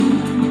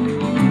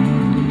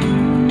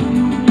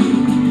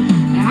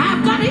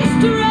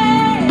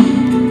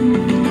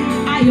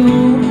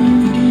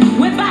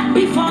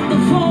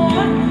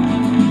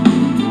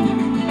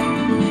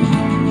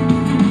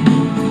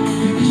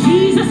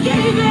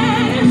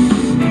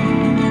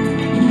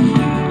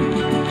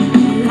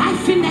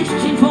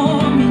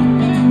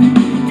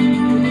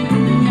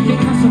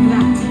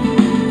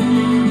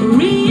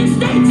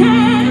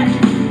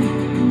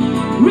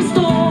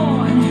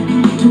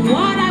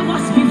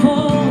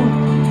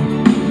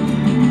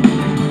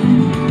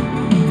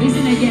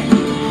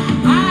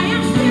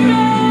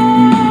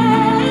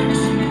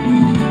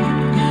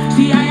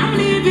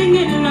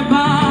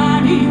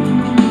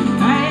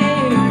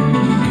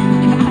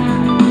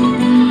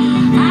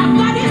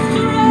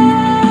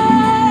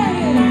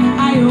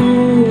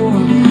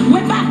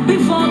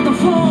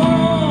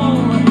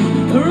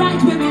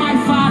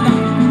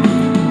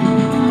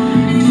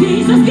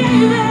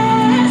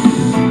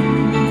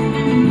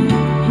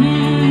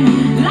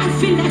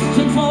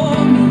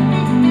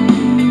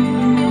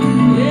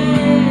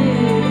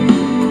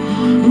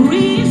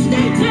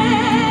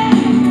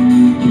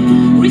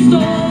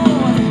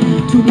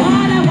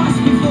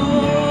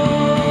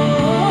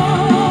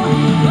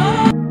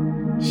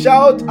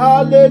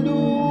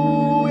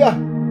Hallelujah.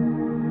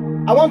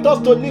 I want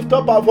us to lift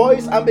up our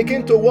voice and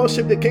begin to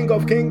worship the King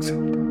of Kings.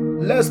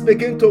 Let's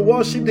begin to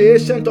worship the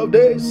Ancient of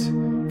Days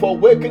for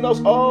waking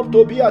us up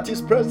to be at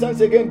His presence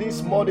again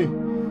this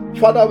morning.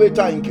 Father, we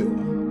thank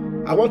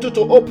you. I want you to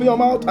open your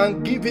mouth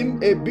and give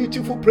Him a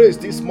beautiful praise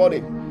this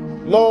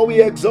morning. Lord,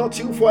 we exalt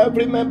you for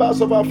every member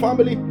of our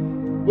family.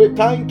 We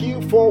thank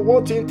you for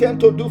what you intend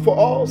to do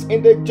for us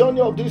in the journey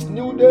of this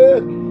new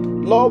day.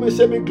 Lord, we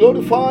say be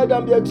glorified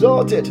and be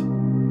exalted.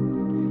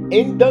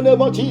 In the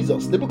name of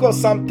Jesus. The book of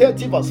Psalm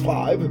 30 verse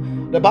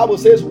 5, the Bible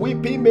says,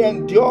 weeping may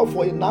endure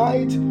for a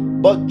night,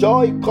 but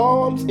joy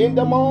comes in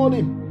the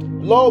morning.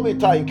 Lord, we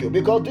thank you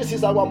because this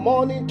is our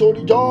morning to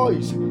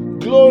rejoice.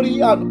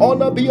 Glory and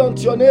honor be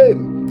unto your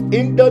name.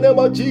 In the name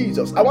of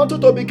Jesus. I want you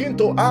to begin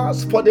to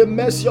ask for the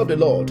mercy of the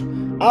Lord.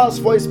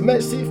 Ask for His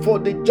mercy for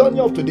the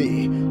journey of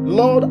today.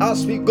 Lord,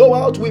 as we go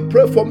out, we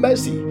pray for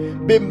mercy.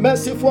 Be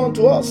merciful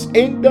unto us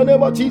in the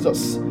name of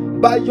Jesus.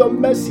 By your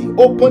mercy,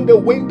 open the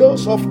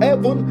windows of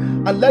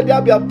heaven and let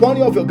there be a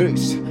pouring of your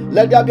grace.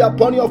 Let there be a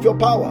pouring of your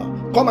power.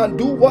 Come and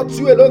do what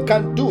you alone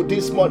can do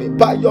this morning.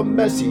 By your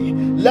mercy,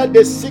 let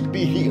the sick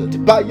be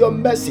healed. By your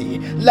mercy,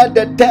 let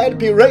the dead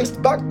be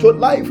raised back to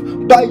life.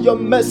 By your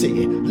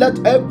mercy, let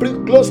every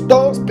closed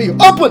door be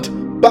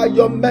opened. By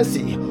your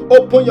mercy,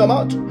 open your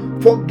mouth.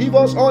 Forgive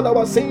us all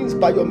our sins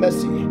by your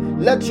mercy.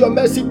 Let your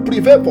mercy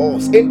prevail for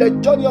us in the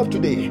journey of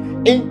today.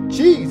 In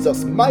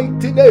Jesus'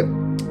 mighty name,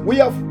 we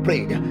have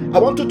prayed. I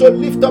want you to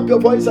lift up your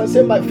voice and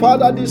say, my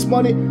Father, this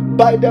morning,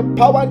 by the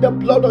power and the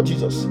blood of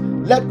Jesus,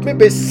 let me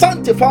be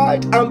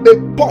sanctified and be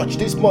purged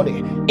this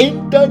morning.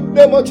 In the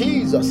name of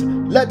Jesus,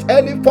 let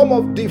any form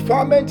of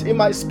defilement in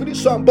my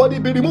spiritual body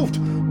be removed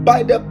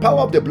by the power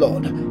of the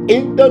blood.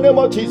 In the name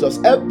of Jesus,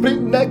 every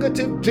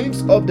negative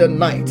dreams of the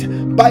night,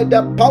 by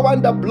the power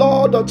and the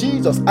blood of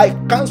Jesus, I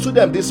cancel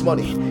them this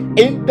morning.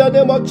 In the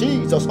name of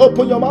Jesus,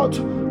 open your mouth.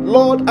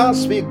 Lord,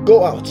 as we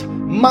go out,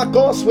 mark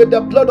us with the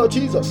blood of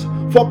Jesus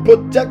for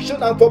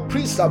protection and for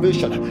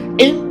preservation.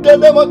 In the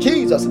name of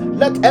Jesus,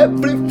 let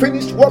every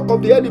finished work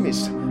of the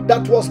enemies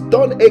that was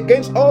done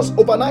against us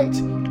overnight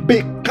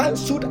be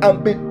cancelled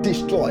and be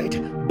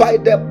destroyed by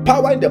the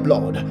power and the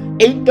blood.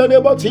 In the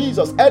name of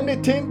Jesus,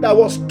 anything that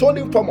was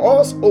stolen from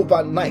us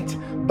overnight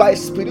by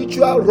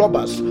spiritual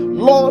robbers,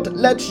 Lord,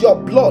 let your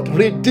blood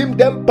redeem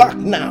them back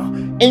now.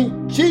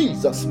 In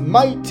Jesus'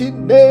 mighty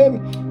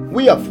name,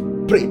 we have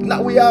prayed.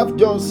 Now we have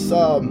just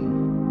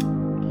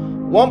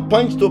 1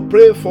 point to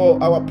pray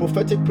for our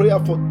prophetic prayer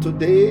for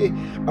today.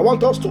 I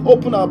want us to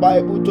open our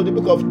Bible to the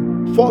book of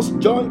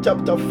 1 John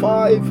chapter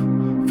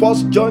 5.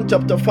 1 John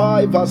chapter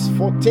 5 verse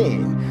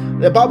 14.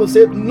 The Bible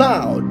said,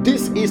 now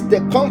this is the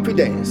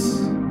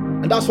confidence.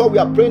 And that's what we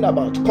are praying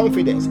about,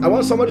 confidence. I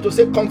want somebody to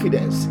say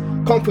confidence.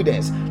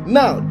 Confidence.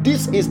 Now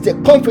this is the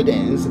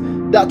confidence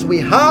that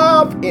we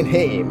have in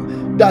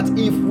Him, that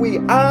if we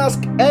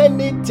ask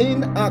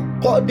anything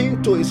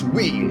according to His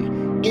will,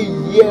 He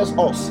hears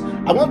us.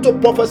 I want to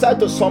prophesy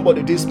to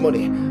somebody this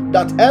morning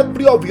that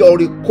every of your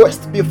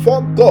requests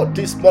before God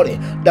this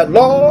morning, the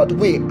Lord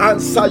will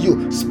answer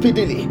you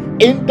speedily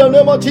in the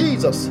name of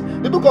Jesus.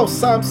 The book of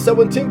Psalm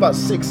 17 verse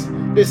 6,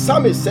 the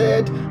psalmist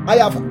said, I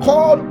have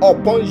called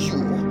upon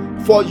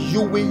you, for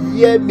you will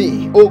hear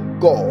me, O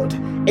God.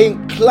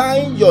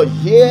 Incline your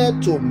ear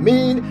to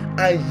me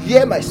and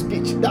hear my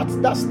speech.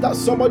 That's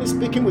somebody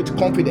speaking with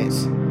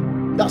confidence.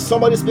 That's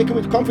somebody speaking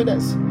with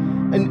confidence.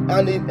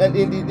 And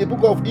in the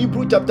book of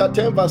Hebrews chapter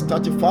 10 verse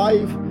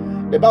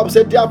 35, the Bible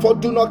said, therefore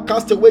do not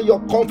cast away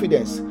your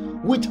confidence,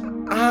 which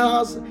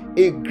has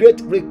a great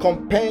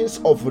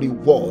recompense of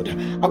reward.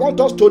 I want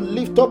us to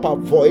lift up our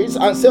voice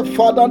and say,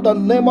 Father, in the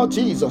name of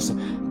Jesus,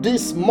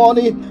 this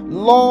morning,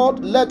 Lord,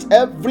 let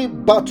every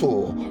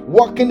battle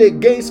working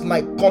against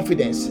my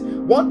confidence.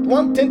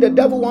 One thing the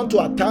devil wants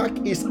to attack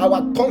is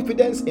our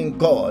confidence in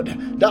God.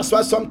 That's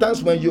why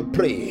sometimes when you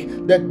pray,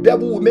 the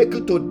devil will make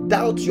you to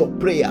doubt your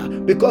prayer,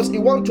 because he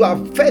wants to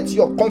affect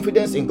your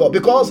confidence in God.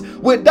 Because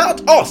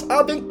without us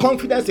having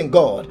confidence in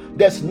God,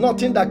 there's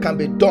nothing that can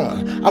be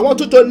done. I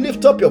want you to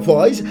lift up your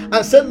voice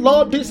and say,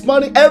 Lord, this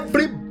morning,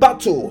 every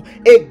battle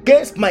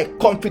against my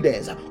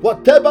confidence,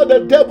 whatever the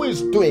devil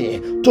is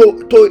doing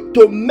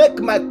to make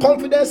my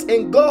confidence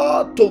in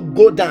God to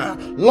go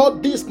down,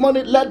 Lord, this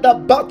morning let the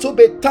battle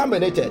be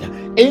terminated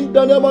in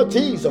the name of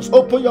Jesus.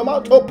 Open your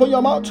mouth, open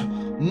your mouth.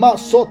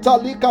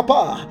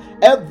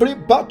 Every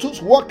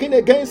battle's working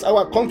against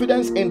our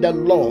confidence in the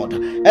Lord,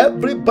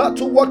 every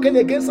battle working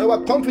against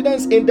our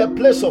confidence in the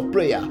place of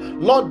prayer,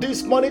 Lord,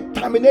 this morning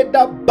terminate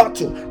that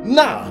battle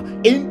now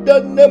in the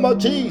name of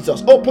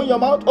Jesus. Open your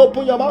mouth,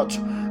 open your mouth.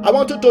 I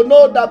want you to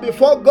know that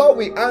before God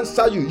will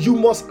answer you, you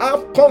must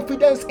have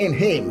confidence in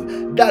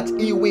Him that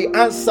He will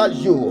answer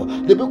you.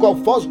 The book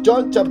of 1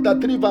 John chapter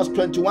 3 verse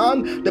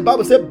 21, the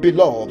Bible says,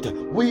 beloved,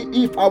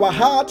 if our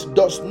heart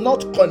does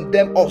not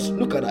condemn us,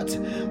 look at that,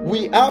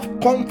 we have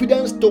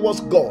confidence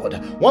towards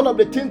God. One of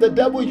the things the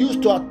devil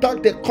used to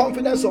attack the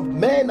confidence of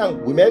men and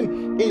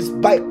women is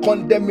by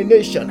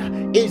condemnation.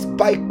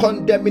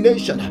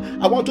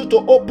 I want you to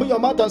open your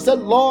mouth and say,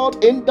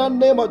 Lord, in the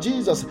name of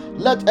Jesus,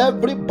 let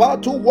every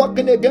battle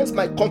working against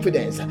my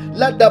confidence,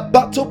 let the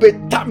battle be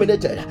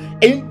terminated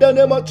in the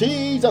name of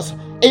Jesus.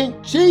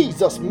 In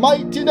Jesus'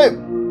 mighty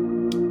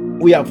name,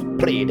 we have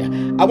prayed.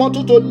 I want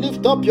you to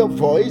lift up your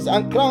voice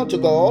and cry to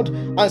God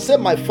and say,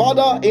 my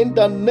Father, in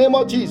the name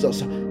of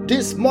Jesus,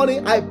 this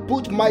morning I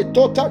put my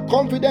total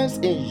confidence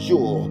in you.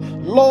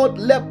 Lord,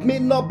 let me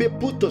not be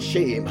put to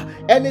shame.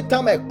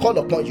 Anytime I call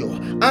upon you,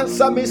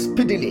 answer me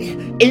speedily.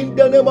 In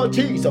the name of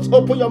Jesus,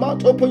 open your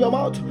mouth, open your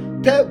mouth.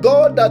 Tell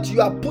God that you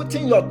are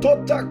putting your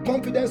total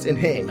confidence in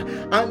Him,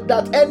 and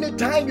that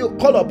anytime you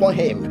call upon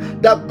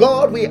Him, that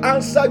God will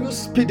answer you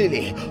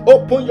speedily.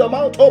 Open your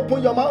mouth,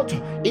 open your mouth.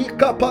 Any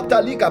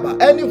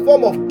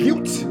form of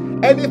guilt,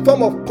 any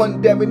form of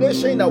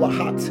condemnation in our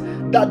heart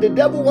that the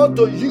devil wants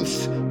to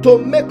use to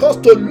make us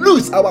to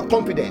lose our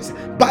confidence,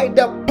 by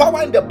the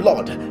power in the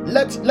blood,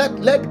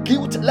 let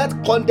guilt,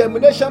 let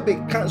condemnation be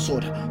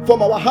cancelled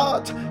from our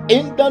heart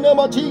in the name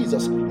of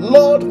Jesus.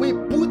 Lord, we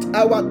put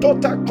our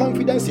total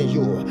confidence in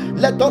you.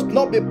 Let us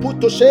not be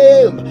put to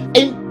shame.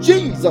 In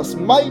Jesus'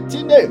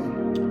 mighty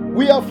name,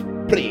 we have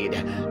prayed.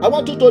 I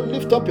want you to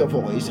lift up your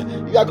voice.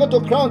 You are going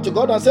to cry to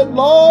God and say,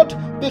 Lord,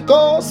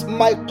 because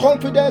my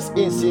confidence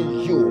is in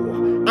you,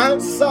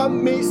 answer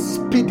me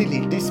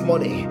speedily this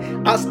morning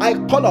as I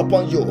call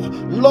upon you.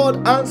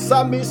 Lord,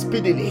 answer me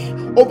speedily.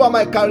 Over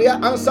my career,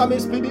 answer me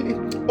speedily.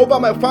 Over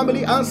my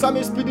family, answer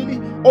me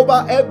speedily.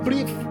 Over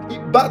every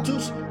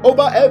battles,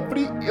 over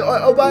every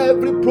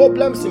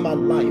problems in my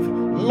life.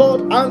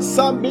 Lord,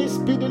 answer me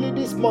speedily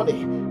this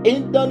morning.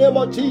 In the name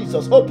of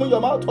Jesus. Open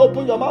your mouth,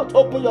 open your mouth,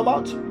 open your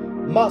mouth.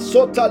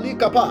 Masota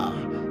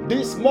likapa.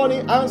 This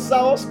morning, answer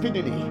us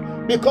speedily,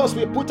 because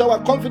we put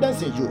our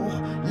confidence in you.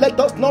 Let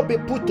us not be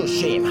put to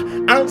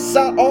shame.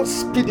 Answer us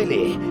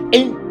speedily.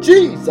 In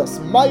Jesus'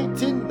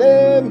 mighty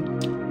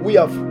name, we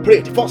have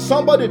prayed. For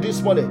somebody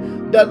this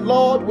morning, the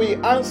Lord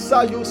will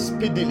answer you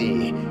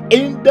speedily.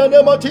 In the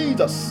name of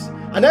Jesus.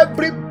 And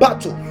every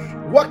battle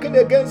working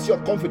against your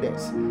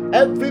confidence,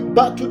 every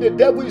battle the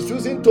devil is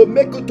using to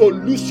make you to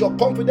lose your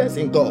confidence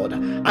in God,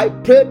 I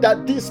pray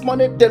that this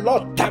morning the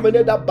Lord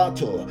terminate that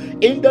battle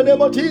in the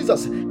name of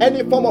Jesus.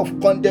 Any form of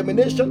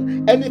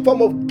condemnation, any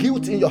form of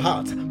guilt in your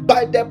heart,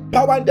 by the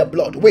power and the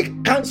blood, we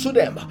cancel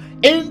them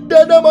in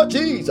the name of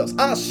Jesus.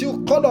 As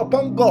you call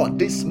upon God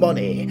this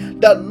morning,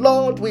 the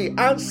Lord will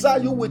answer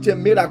you with a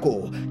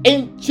miracle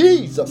in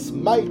Jesus'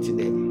 mighty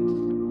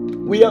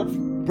name. We have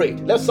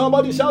prayed. Let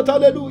somebody shout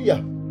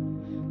hallelujah.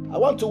 I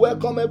want to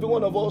welcome every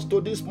one of us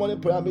to this morning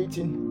prayer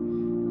meeting.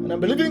 And I'm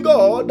believing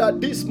God that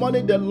this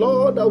morning the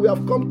Lord that we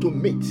have come to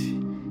meet,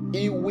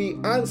 He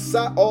will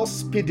answer us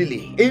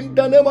speedily. In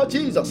the name of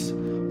Jesus.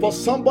 For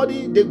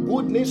somebody, the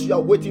good news you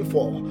are waiting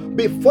for,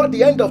 before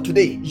the end of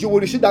today, you will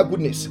receive that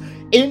good news.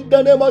 In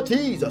the name of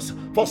Jesus.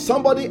 For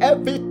somebody,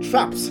 every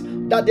traps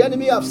that the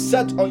enemy have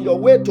set on your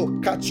way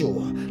to catch you,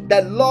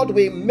 the Lord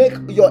will make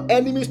your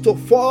enemies to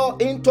fall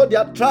into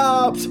their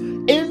traps.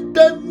 In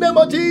the name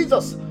of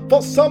Jesus.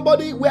 For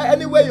somebody, where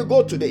anywhere you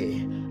go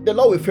today, the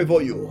Lord will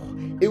favor you.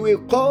 It will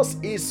cause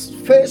His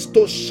face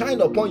to shine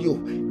upon you.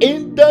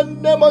 In the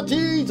name of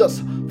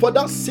Jesus. For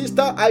that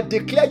sister, I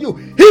declare you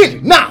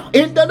healed now.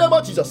 In the name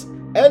of Jesus.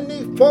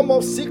 Any form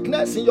of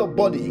sickness in your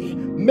body,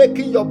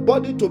 making your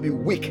body to be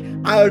weak,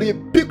 I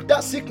rebuke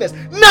that sickness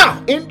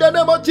now. In the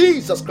name of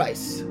Jesus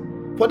Christ.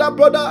 For that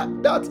brother,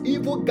 that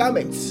evil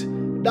garments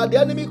that the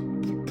enemy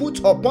put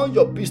upon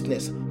your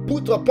business,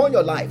 put upon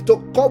your life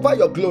to cover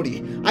your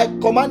glory, I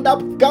command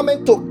that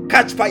garment to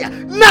catch fire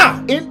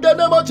now in the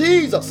name of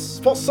Jesus.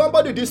 For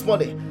somebody this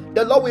morning,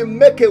 the Lord will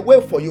make a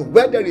way for you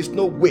where there is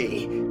no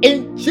way.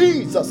 In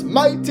Jesus'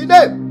 mighty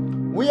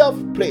name, we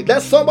have prayed.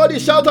 Let somebody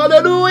shout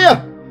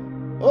hallelujah.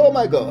 Oh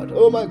my God,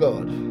 oh my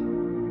God.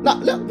 Now,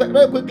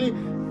 very quickly,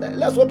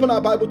 let's open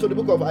our Bible to the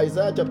book of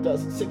Isaiah chapter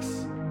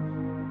 6.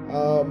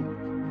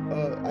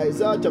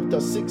 Isaiah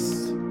chapter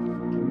 6.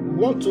 We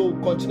want to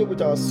continue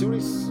with our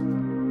series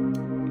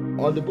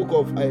on the book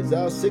of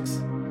Isaiah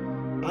 6.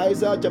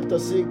 Isaiah chapter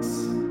 6.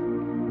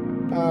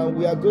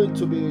 We are going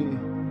to be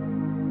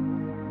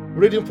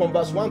reading from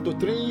verse 1 to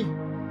 3.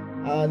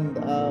 And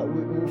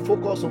we will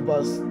focus on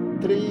verse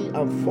 3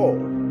 and 4.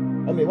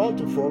 1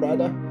 to 4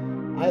 rather.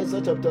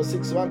 Isaiah chapter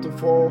 6, 1 to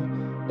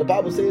 4. The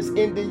Bible says,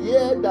 in the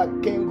year that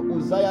King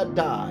Uzziah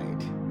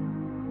died,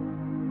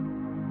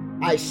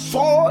 I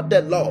saw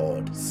the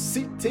Lord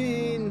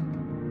sitting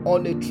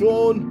on a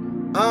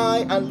throne,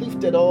 high and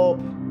lifted up,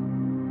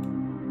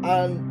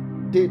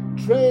 and the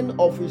train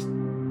of his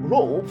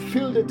robe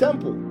filled the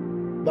temple.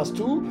 Verse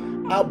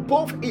 2,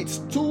 above it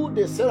stood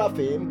the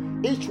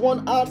seraphim, each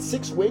one had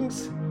 6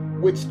 wings.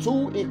 With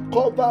 2 he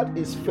covered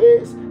his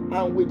face,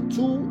 and with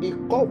 2 he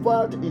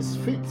covered his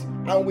feet,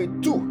 and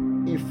with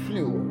 2 he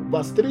flew.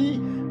 Verse 3,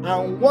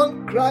 and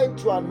one cried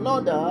to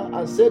another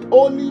and said,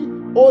 Holy,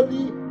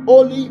 holy,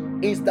 holy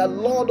is the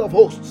Lord of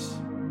hosts.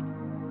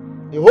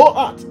 The whole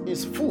earth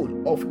is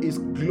full of his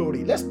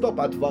glory. Let's stop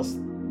at verse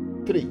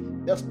 3.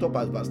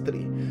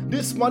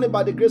 This morning,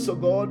 by the grace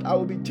of God, I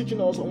will be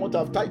teaching us on what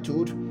I've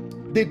titled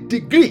the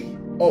degree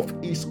of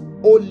his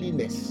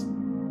holiness.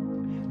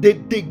 The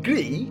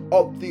degree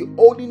of the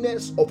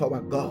holiness of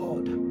our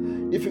God.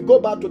 If you go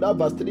back to that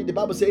verse 3, the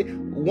Bible says,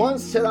 one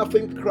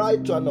seraphim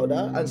cried to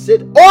another and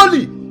said,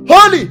 Holy,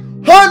 holy,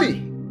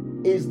 holy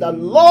is the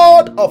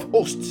Lord of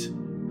hosts.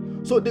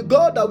 So the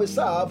God that we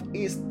serve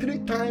is 3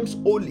 times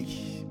holy.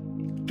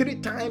 3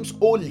 times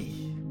holy.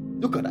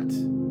 Look at that.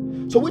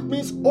 So which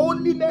means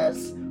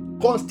holiness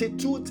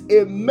constitutes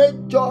a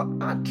major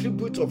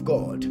attribute of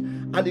God.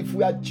 And if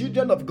we are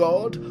children of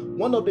God,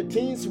 one of the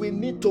things we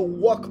need to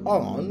work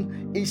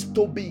on is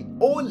to be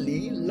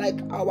holy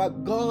like our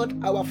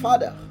God, our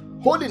Father.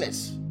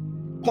 Holiness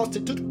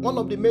constitutes one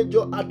of the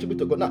major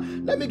attributes of God. Now,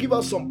 let me give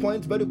us some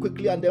points very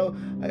quickly, and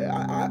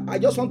then I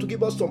just want to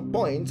give us some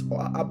points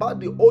about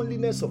the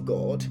holiness of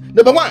God.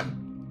 Number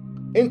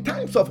 1, in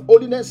times of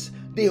holiness,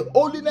 the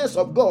holiness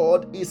of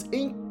God is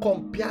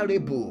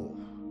incomparable.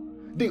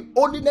 The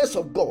holiness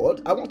of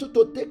God, I want you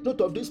to take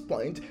note of this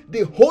point.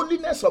 The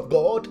holiness of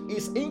God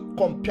is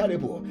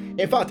incomparable.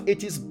 In fact,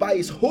 it is by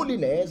his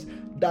holiness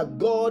that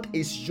God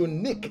is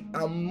unique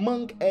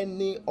among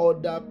any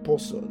other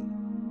person.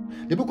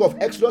 The book of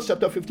Exodus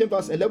chapter 15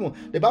 verse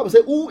 11, the Bible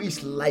says, who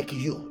is like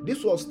you?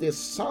 This was the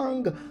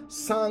song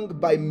sung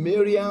by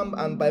Miriam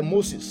and by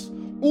Moses.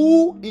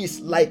 Who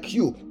is like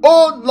you,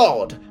 O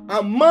Lord,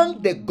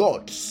 among the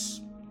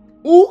gods?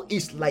 Who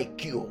is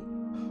like you?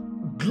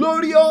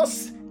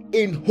 Glorious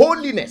in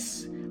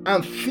holiness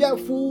and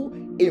fearful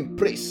in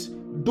praise,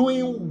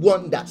 doing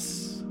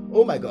wonders.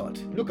 Oh my God,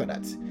 look at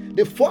that.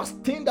 The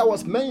first thing that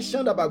was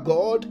mentioned about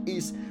God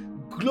is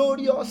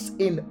glorious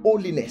in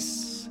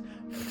holiness,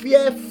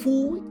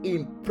 fearful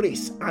in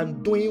praise,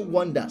 and doing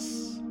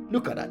wonders.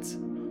 Look at that.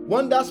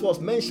 Wonders was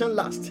mentioned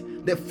last.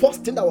 The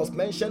first thing that was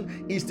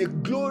mentioned is the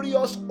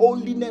glorious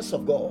holiness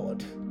of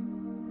God.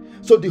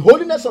 So the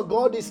holiness of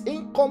God is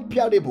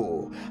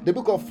incomparable. The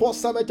book of 1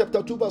 Samuel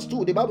chapter 2 verse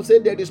 2, the Bible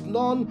says there is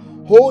none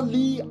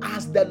holy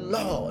as the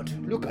Lord.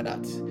 Look at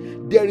that.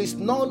 There is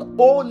none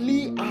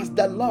holy as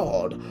the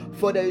Lord,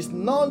 for there is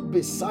none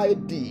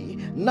beside thee,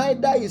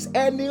 neither is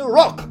any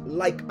rock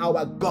like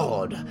our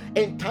God.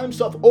 In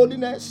times of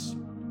holiness,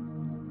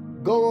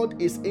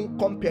 God is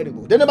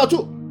incomparable. Then number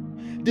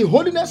 2, the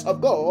holiness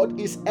of God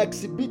is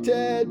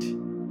exhibited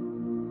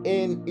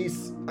in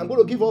his, I'm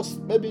going to give us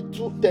maybe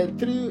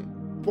 3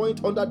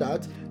 point under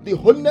that. The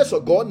holiness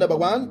of God, number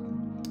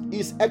 1,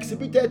 is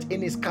exhibited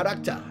in his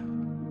character.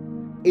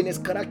 In his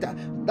character.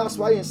 That's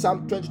why in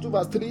Psalm 22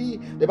 verse 3,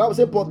 the Bible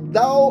says, but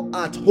thou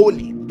art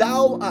holy,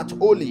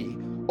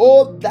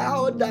 O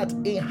thou that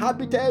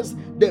inhabitest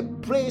the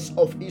praise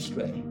of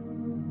Israel.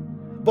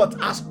 But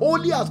as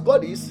holy as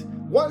God is,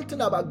 one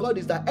thing about God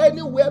is that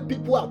anywhere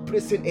people are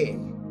praising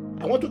him,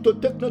 I want you to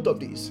take note of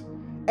this.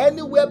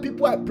 Anywhere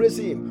people are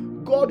praising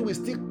him, God will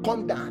still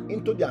come down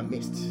into their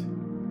midst.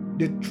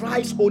 The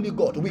thrice holy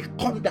God will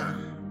come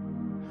down.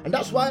 And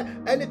that's why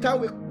anytime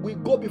we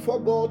go before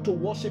God to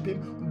worship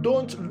him,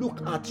 don't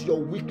look at your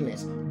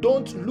weakness.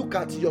 Don't look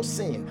at your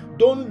sin.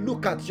 Don't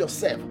look at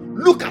yourself.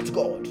 Look at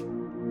God.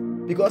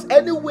 Because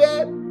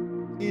anywhere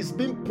he's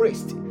being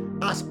praised,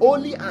 as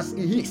holy as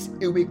he is,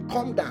 it will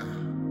come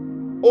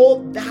down.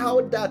 O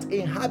thou that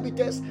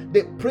inhabitest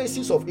the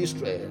praises of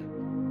Israel.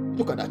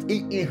 Look at that. He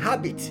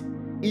inhabits.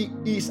 He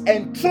is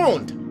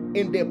enthroned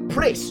in the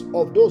praise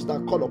of those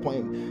that call upon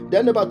him.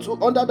 Then number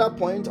 2, under that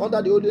point,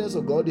 under the holiness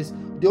of God, is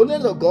the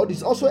holiness of God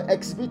is also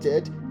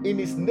exhibited in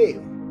his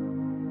name.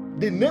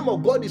 The name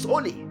of God is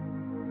holy.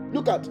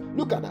 Look at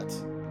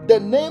that. The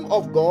name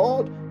of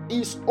God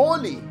is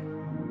holy.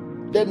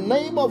 The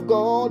name of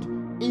God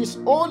is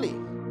holy.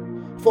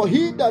 For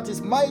he that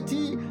is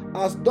mighty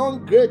has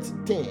done great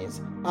things,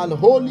 and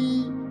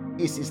holy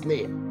is his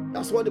name.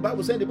 That's what the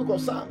Bible said in the book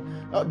of Psalm.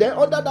 Then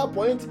under that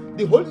point,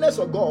 the holiness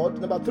of God,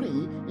 number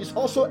 3, is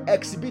also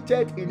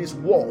exhibited in his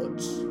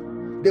words.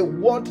 The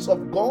words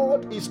of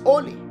God is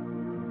holy.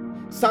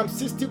 Psalm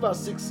 60 verse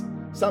 6.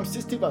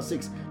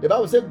 The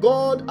Bible says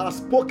God has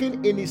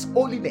spoken in his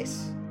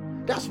holiness.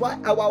 That's why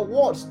our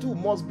words too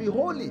must be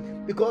holy.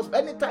 Because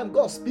anytime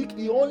God speaks,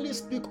 he only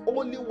speaks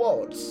holy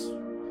words.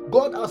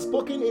 God has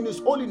spoken in his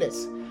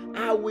holiness.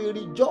 I will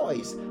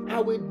rejoice. I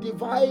will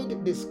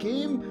divide the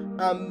scheme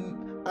and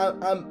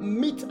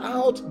mete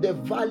out the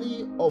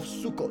valley of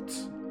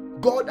Sukkot.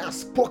 God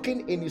has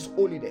spoken in his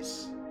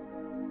holiness.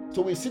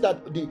 So we see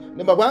that the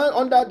number 1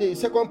 under the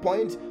second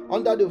point,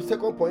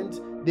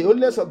 the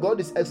holiness of God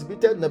is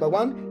exhibited, number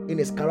 1, in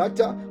his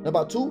character,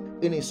 number 2,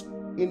 in his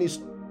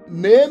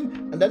name,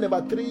 and then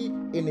number 3,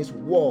 in his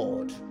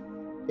word.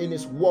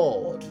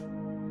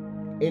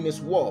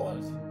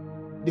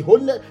 The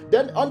holiness.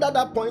 Then under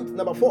that point,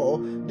 number 4,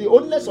 the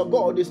holiness of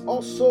God is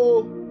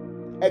also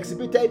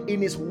exhibited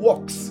in his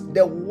works.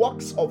 The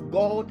works of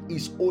God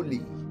is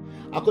holy.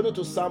 According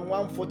to Psalm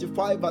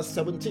 145 verse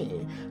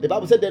 17, the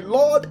Bible said the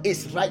Lord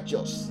is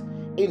righteous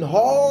in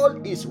all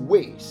his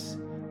ways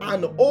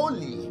and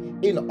holy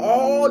in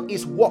all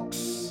his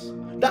works.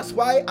 That's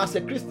why as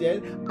a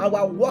Christian,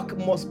 our work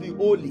must be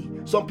holy.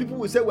 Some people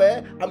will say,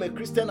 well, I'm a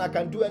Christian, I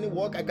can do any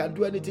work, I can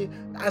do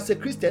anything. As a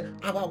Christian,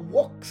 our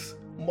works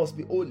must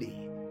be holy.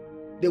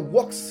 The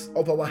works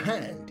of our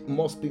hand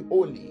must be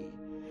holy.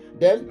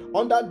 Then,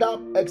 under that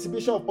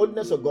exhibition of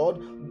holiness of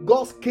God,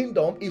 God's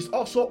kingdom is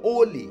also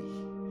holy.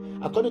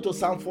 According to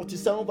Psalm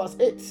 47 verse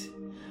 8,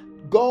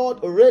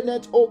 God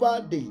reigneth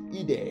over the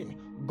Eden.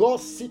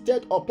 God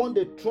seated upon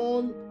the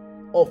throne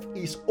of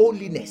his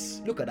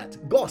holiness. Look at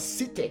that. God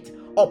seated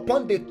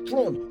upon the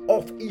throne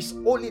of his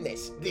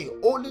holiness. The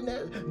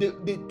holiness,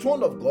 the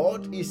throne of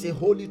God is a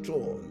holy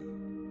throne.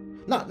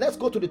 Now let's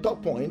go to the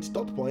top point.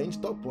 The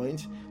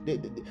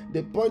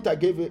point I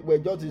gave it were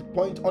just the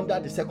point under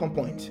the second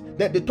point.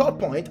 Then the third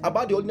point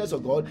about the holiness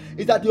of God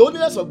is that the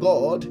holiness of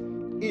God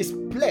is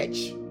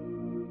pledge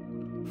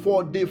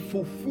for the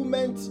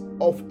fulfillment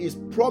of his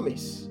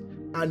promise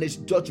and his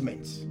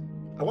judgment.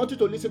 I want you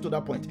to listen to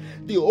that point.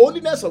 The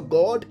holiness of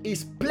God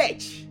is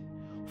pledge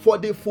for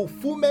the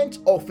fulfillment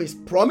of his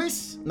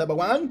promise, number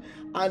one,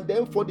 and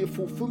then for the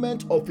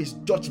fulfillment of his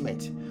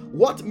judgment.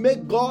 What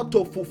makes God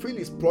to fulfill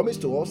his promise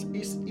to us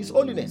is his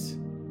holiness.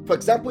 For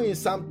example, in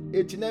Psalm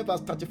 89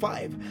 verse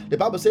 35, the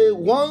Bible says,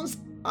 once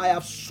I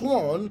have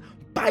sworn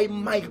by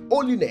my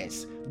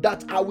holiness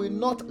that I will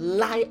not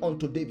lie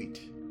unto David.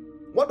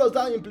 What does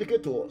that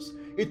implicate to us?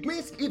 It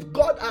means if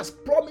God has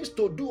promised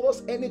to do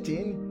us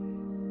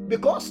anything,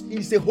 because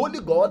he's a holy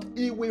God,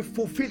 he will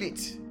fulfill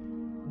it.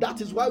 That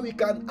is why we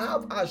can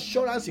have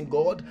assurance in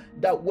God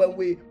that when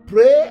we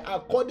pray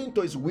according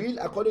to his will,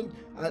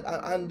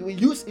 and we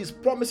use his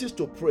promises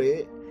to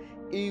pray,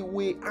 he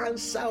will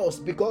answer us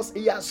because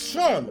he has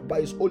sworn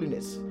by his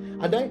holiness.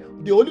 And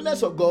then the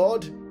holiness of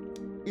God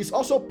is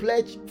also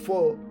pledged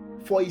for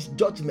his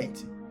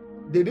judgment.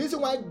 The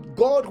reason why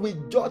God will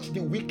judge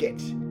the wicked,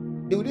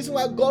 the reason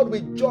why God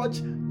will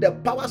judge the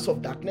powers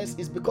of darkness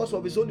is because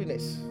of his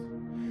holiness.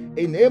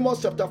 In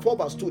Amos chapter 4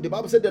 verse 2, the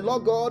Bible said the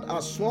Lord God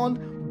has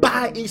sworn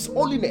by his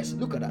holiness.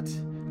 Look at that.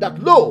 That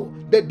lo,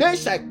 the day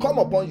shall come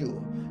upon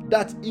you,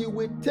 that he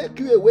will take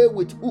you away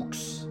with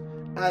hooks,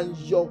 and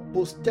your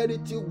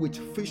posterity with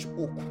fish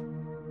hook.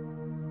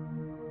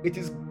 It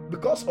is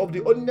because of the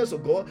holiness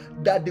of God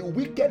that the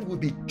wicked will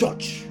be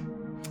judged.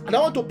 And I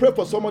want to pray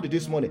for somebody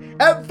this morning.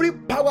 Every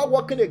power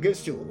working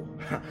against you,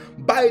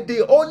 by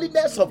the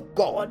holiness of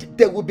God,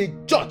 they will be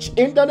judged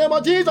in the name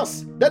of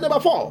Jesus. Then number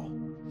 4,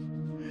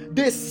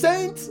 the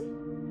saints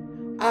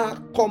are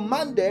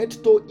commanded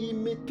to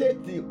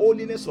imitate the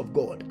holiness of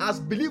God. As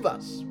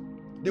believers,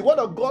 the word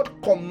of God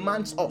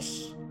commands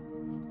us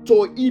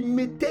to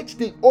imitate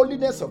the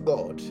holiness of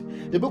God.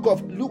 The book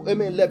of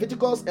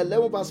Leviticus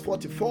 11 verse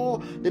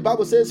 44, the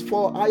Bible says,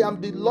 for I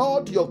am the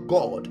Lord your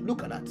God.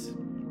 Look at that.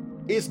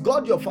 Is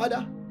God your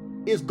father?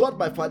 Is God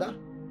my father?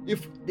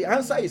 If the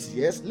answer is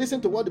yes,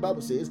 listen to what the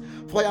Bible says.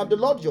 For I am the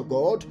Lord your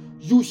God.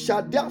 You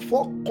shall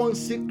therefore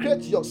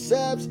consecrate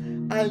yourselves,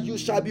 and you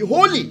shall be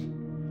holy,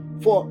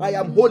 for I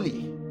am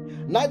holy.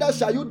 Neither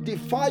shall you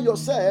defile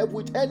yourself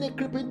with any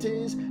creeping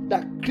things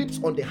that creeps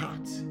on the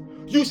heart.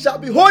 You shall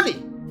be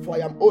holy, for I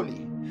am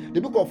holy. The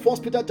book of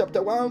 1 Peter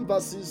chapter 1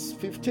 verses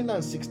 15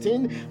 and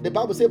 16, the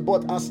Bible says,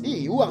 but as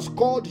he who has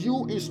called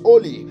you is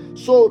holy,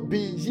 so be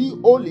ye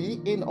holy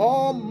in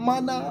all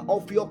manner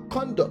of your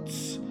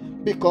conducts,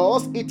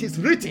 because it is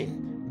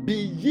written, be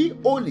ye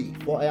holy,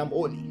 for I am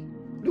holy.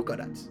 Look at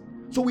that.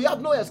 So we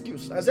have no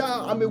excuse. I say,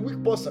 I'm a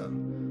weak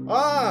person.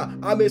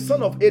 I'm a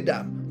son of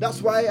Adam.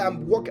 That's why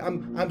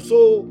I'm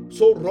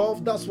so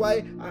rough. That's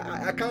why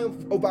I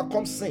can't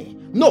overcome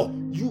sin. No,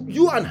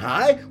 you and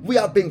I, we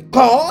have been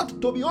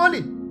called to be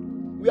holy.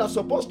 We are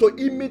supposed to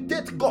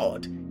imitate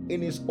God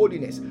in his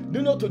holiness. Do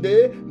you know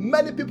today,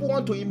 many people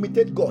want to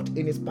imitate God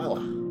in his power.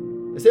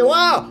 They say,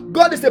 wow,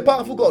 God is a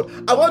powerful God.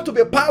 I want to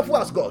be powerful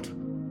as God.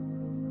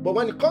 But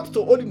when it comes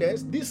to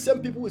holiness, these same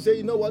people will say,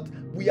 you know what,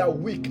 we are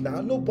weak now.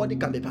 Nobody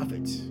can be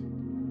perfect.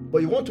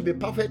 But you want to be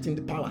perfect in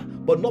the power,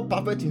 but not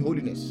perfect in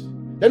holiness.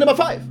 Then number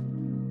 5,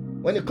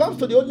 when it comes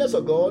to the holiness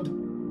of God,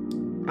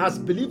 as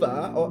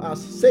believer or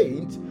as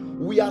saint,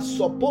 we are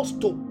supposed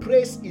to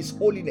praise his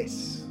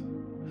holiness.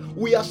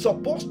 We are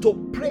supposed to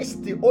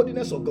praise the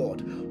holiness of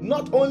God.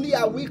 Not only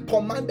are we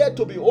commanded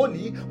to be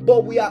holy,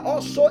 but we are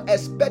also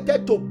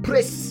expected to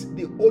praise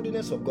the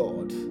holiness of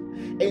God.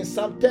 In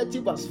Psalm 30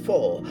 verse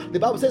 4, the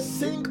Bible says,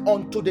 sing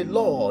unto the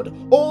Lord,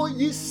 O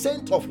ye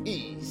saints of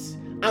his,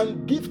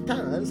 and give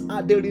thanks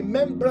at the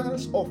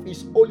remembrance of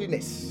his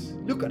holiness.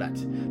 Look at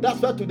that. That's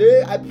why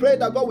today I pray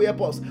that God will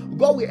help us.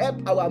 God will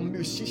help our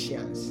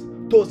musicians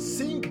to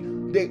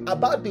sing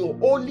about the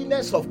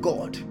holiness of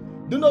God.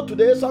 Do you know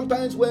today,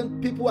 sometimes when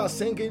people are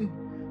singing,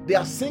 they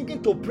are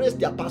singing to praise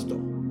their pastor.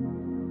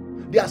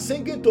 They are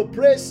singing to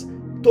praise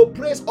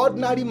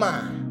ordinary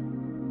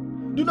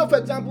man. Do you know, for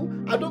example,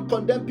 I don't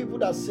condemn people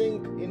that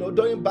sing,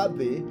 during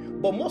birthday,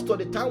 but most of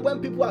the time when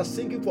people are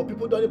singing for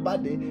people during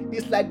birthday,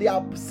 it's like they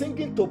are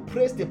singing to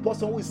praise the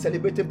person who is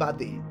celebrating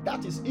birthday.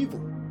 That is evil.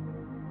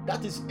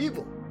 That is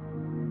evil.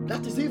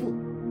 That is evil.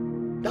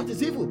 That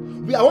is evil.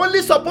 We are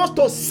only supposed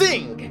to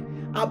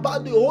sing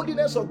about the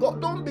holiness of God.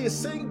 Don't be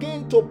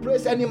singing to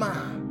praise any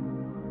man.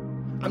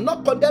 I'm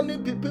not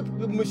condemning people,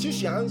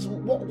 musicians,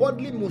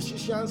 worldly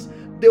musicians.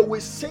 They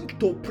will sing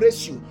to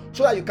praise you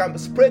so that you can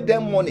spread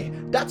them money.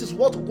 That is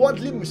what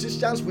worldly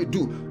musicians will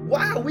do.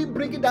 Why are we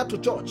bringing that to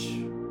church?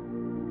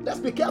 Let's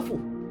be careful.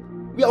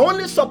 We are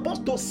only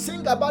supposed to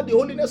sing about the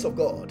holiness of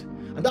God.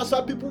 And that's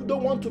why people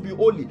don't want to be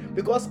holy,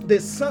 because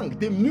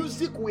the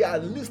music we are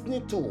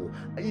listening to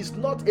is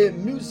not a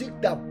music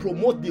that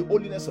promotes the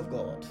holiness of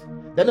God.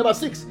 Then number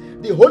 6,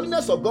 the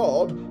holiness of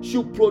God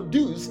should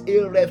produce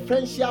a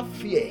reverential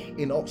fear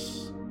in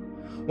us.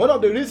 One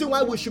of the reasons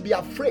why we should be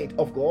afraid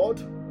of God,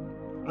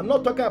 I'm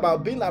not talking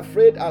about being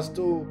afraid as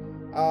to,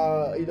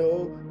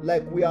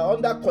 like we are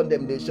under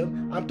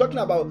condemnation. I'm talking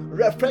about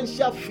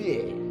reverential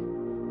fear.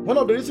 One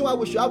of the reasons why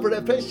we should have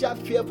reverential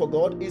fear for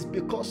God is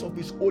because of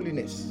His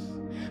holiness.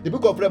 The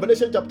book of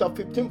Revelation chapter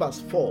 15 verse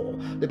 4,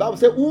 the Bible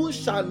says, "Who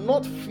shall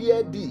not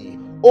fear thee,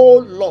 O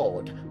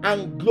Lord,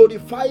 and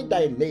glorify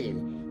thy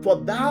name? For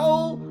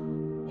thou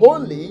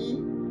only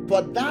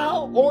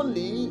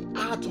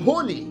art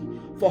holy.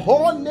 For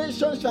all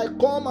nations shall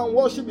come and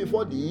worship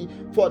before thee,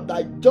 for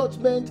thy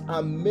judgments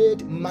are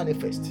made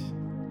manifest."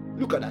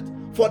 Look at that.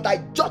 For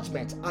thy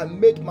judgments are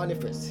made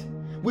manifest.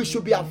 We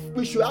should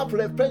have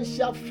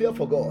reverential fear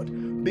for God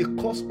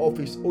because of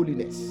His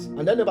holiness.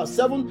 And then number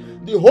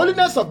 7, the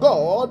holiness of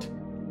God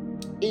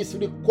is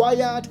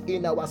required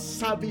in our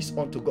service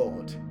unto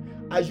God.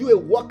 Are you a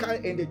worker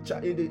in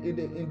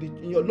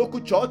your local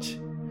church?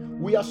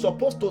 We are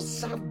supposed to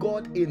serve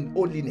God in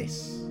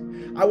holiness.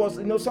 I was,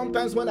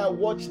 sometimes when I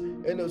watch,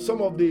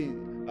 some of the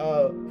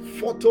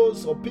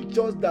photos or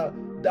pictures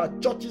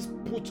that churches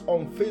put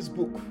on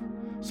Facebook,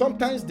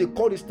 sometimes the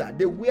chorister,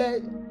 they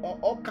wear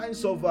all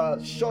kinds of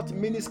short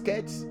mini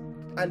skirts,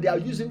 and they are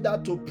using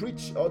that to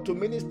preach or to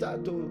minister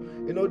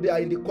to, they are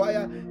in the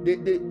choir.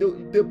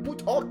 They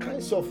put all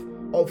kinds of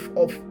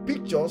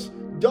pictures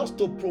just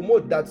to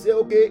promote that, say,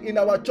 okay, in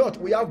our church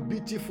we have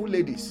beautiful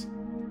ladies.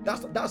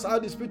 That's how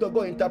the Spirit of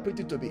God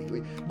interpreted to be.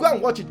 Go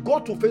and watch it. Go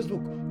to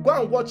Facebook.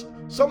 Go and watch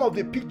some of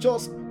the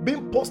pictures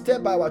being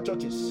posted by our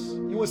churches.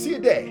 You will see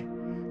it there.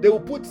 They will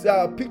put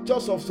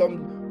pictures of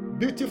some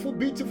beautiful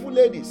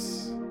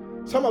ladies.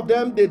 Some of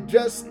them, they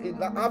dress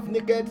half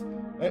naked.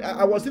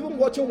 I was even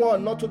watching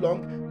one not too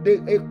long.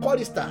 A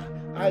chorister,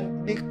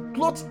 and the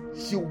clothes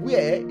she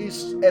wear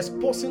is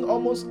exposing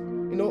almost,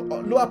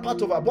 lower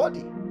part of her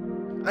body.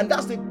 And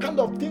that's the kind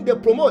of thing they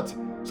promote,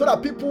 so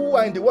that people who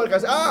are in the world can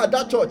say,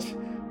 that church,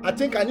 I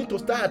think I need to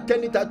start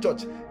attending that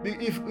church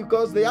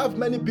because they have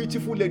many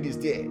beautiful ladies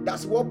there. That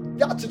is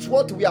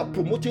what we are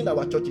promoting in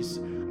our churches.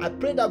 I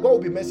pray that God will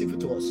be merciful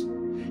to us.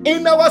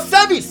 In our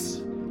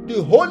service,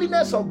 the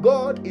holiness of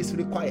God is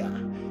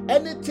required.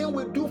 Anything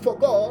we do for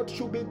God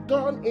should be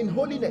done in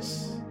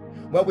holiness.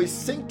 When we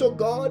sing to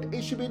God,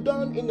 it should be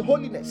done in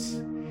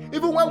holiness.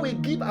 Even when we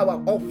give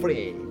our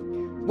offering,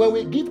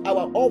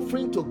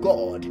 to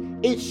God,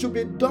 it should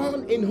be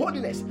done in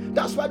holiness.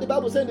 That's why the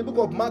Bible says in the book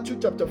of Matthew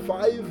chapter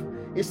 5,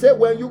 it said,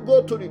 when you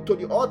go to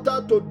the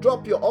altar to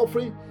drop your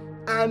offering,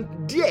 and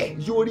there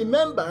you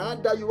remember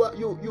that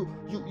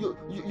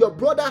your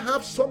brother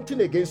have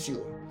something against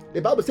you.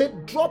 The Bible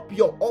said, drop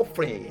your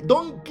offering.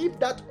 Don't give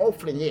that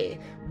offering here.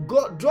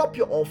 Go drop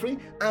your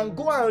offering and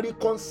go and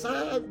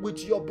reconcile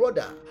with your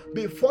brother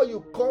before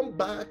you come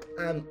back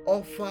and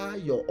offer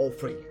your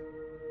offering.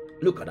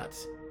 Look at that.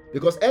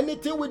 Because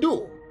anything we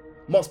do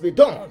must be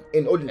done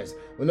in holiness.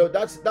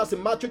 That's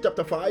in Matthew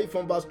chapter 5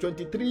 from verse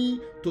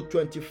 23 to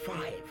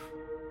 25.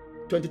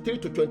 23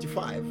 to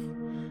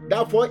 25.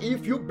 Therefore,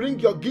 if you bring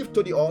your gift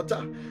to the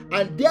altar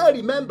and there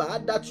remember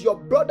that your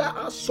brother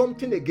has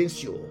something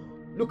against you,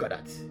 look at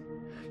that.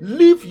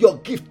 Leave your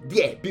gift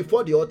there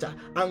before the altar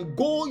and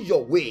go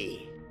your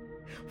way.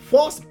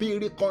 First be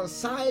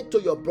reconciled to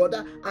your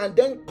brother and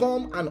then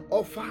come and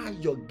offer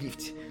your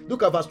gift.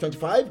 Look at verse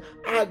 25.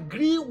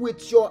 Agree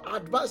with your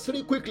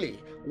adversary quickly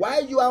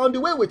while you are on the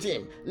way with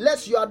him,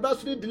 lest your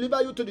adversary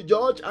deliver you to the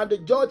judge and the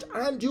judge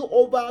hand you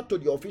over to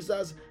the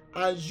officers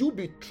and you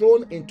be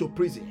thrown into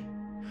prison.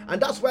 And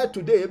that's why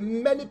today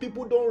many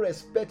people don't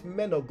respect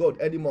men of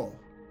God anymore.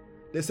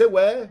 They say,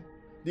 well,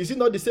 is it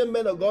not the same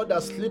men of God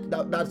that's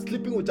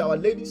sleeping with our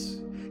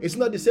ladies? It's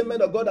not the same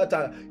men of God that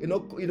are,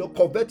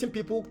 converting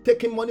people,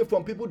 taking money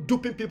from people,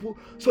 duping people.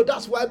 So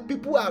that's why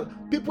people are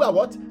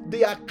what?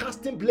 They are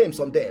casting blames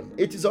on them.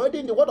 It is already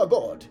in the word of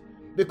God,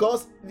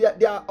 because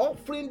they are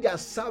offering their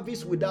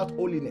service without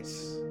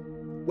holiness.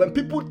 When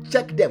people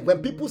check them,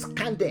 when people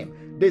scan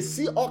them, they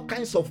see all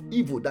kinds of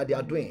evil that they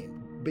are doing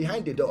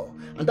behind the door.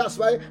 And that's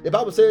why the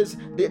Bible says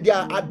they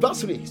are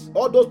adversaries.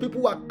 All those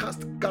people who are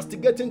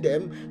castigating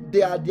them,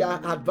 they are their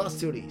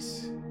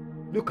adversaries.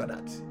 Look at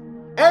that.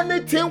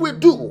 Anything we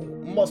do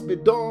must be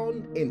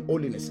done in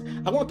holiness.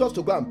 I want us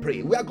to go and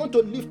pray. We are going to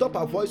lift up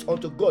our voice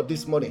unto God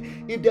this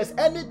morning. If there's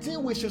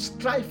anything we should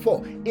strive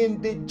for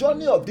in the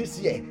journey of this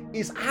year,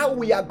 is how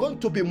we are going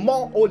to be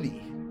more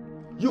holy.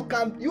 You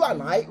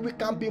and I, we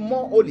can be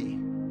more holy.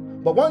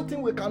 But one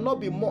thing we cannot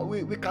be more,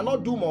 we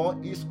cannot do more,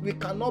 is we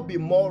cannot be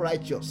more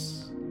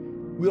righteous.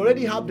 We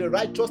already have the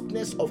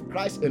righteousness of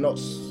Christ in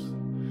us.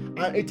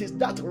 And it is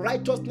that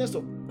righteousness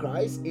of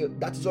Christ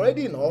that is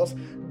already in us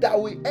that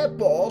will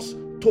help us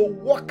to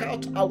work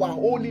out our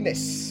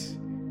holiness.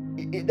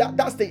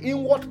 That's the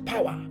inward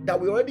power that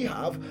we already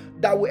have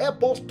that will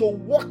help us to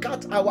work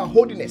out our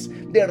holiness.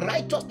 The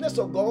righteousness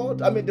of God,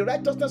 the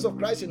righteousness of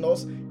Christ in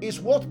us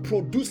is what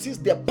produces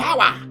the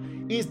power,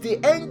 is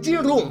the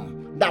engine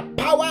room that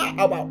power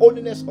our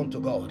holiness unto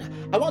God.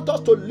 I want us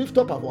to lift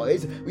up our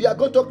voice. We are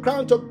going to cry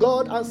unto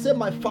God and say,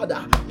 my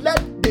Father,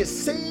 let the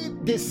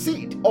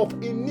seed of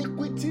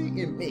iniquity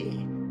in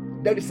me.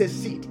 There is a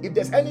seed. If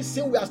there's any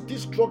sin we are still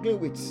struggling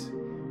with,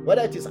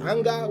 whether it is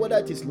anger, whether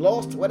it is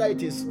lust, whether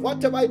it is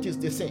whatever it is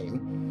the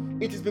same,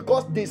 it is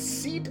because the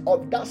seed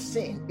of that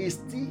sin is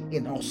still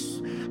in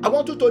us. I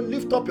want you to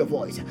lift up your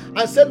voice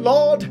and say,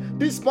 Lord,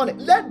 this morning,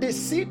 let the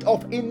seed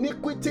of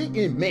iniquity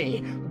in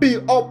me be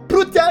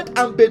uprooted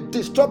and be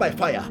destroyed by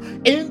fire.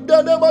 In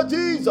the name of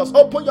Jesus,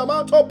 open your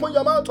mouth, open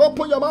your mouth,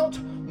 open your mouth.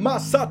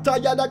 Masata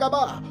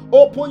Yadagaba,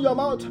 open your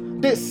mouth.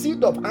 The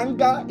seed of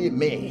anger in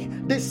me,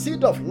 the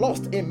seed of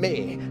lust in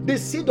me, the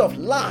seed of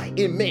lie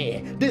in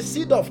me, the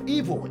seed of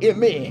evil in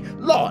me,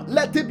 Lord,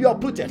 let it be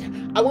uprooted.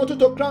 I want you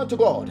to cry to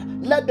God.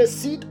 Let the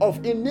seed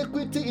of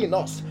iniquity in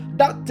us,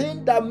 that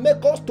thing that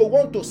makes us to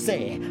want to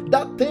sin,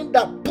 that thing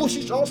that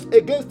pushes us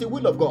against the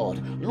will of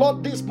God,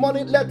 Lord, this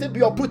morning let it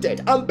be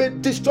uprooted and be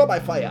destroyed by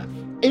fire.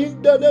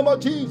 In the name of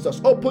Jesus,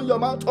 open your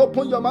mouth,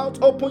 open your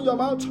mouth, open your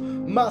mouth.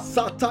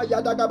 Masata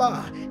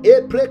Yadagaba,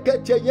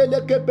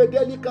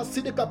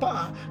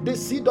 the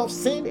seed of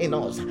sin in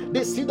us,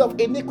 the seed of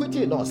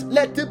iniquity in us,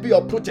 let it be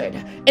uprooted.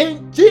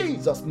 In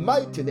Jesus'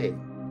 mighty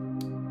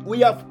name,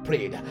 we have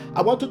prayed.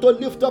 I want you to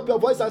lift up your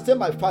voice and say,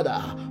 my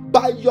Father,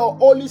 by your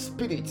Holy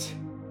Spirit,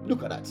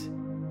 look at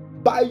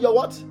that. By your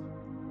what?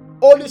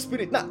 Holy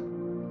Spirit. Now,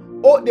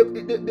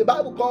 the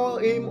Bible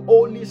calls him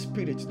Holy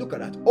Spirit. Look at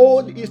that.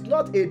 Holy is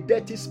not a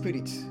dirty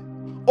spirit.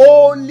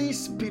 Holy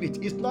Spirit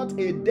is not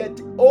a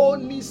dirty.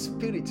 Holy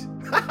Spirit.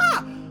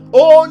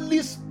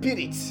 Holy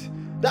Spirit.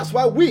 That's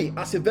why we,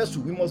 as a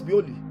vessel, we must be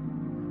holy,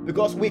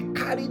 because we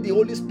carry the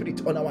Holy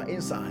Spirit on our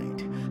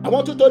inside. I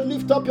want you to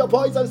lift up your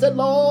voice and say,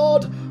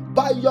 Lord,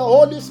 by your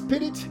Holy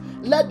Spirit,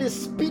 let the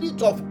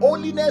spirit of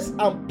holiness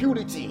and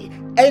purity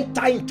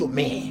enter into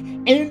me.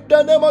 In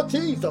the name of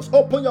Jesus,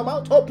 open your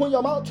mouth, open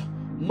your mouth.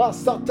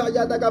 Masata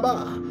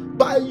Yadagaba.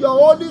 By your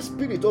Holy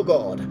Spirit, oh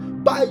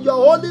God, by your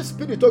Holy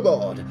Spirit, oh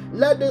God,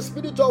 let the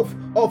spirit of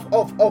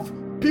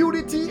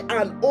purity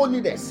and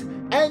holiness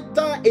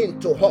enter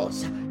into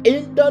us.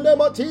 In the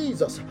name of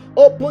Jesus,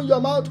 open your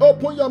mouth,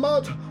 open your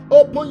mouth,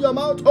 open your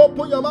mouth,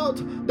 open your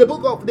mouth. The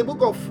book of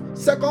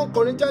 2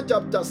 Corinthians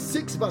chapter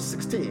 6 verse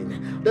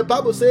 16. The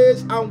Bible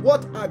says, and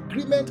what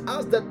agreement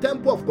has the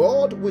temple of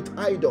God with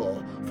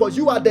idol? For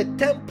you are the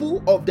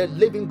temple of the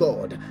living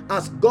God.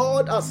 As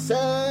God has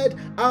said,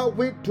 I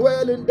will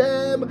dwell in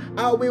them,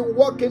 I will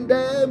walk in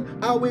them,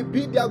 I will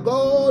be their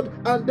God,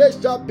 and they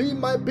shall be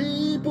my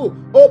people.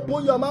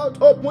 Open your mouth,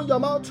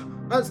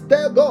 and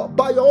stir God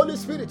by your Holy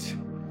Spirit.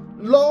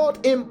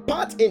 Lord,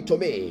 impart into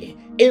me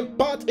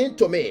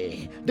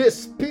the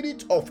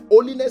spirit of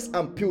holiness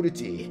and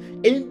purity.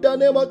 In the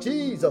name of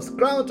Jesus,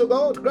 crown to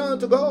God.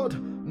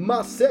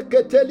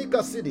 Maseketeli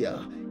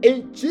Kasidia.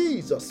 In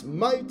Jesus'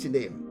 mighty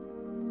name,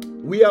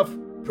 we have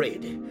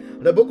prayed.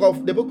 The book of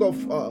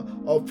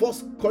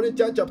 1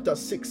 Corinthians chapter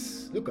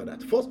 6. Look at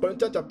that. 1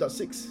 Corinthians chapter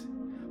 6,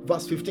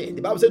 verse 15.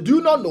 The Bible says, do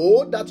you not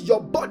know that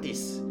your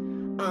bodies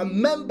are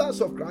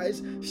members of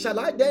Christ? Shall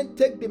I then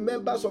take the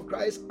members of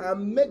Christ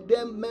and make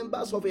them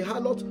members of a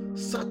harlot?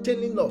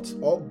 Certainly not,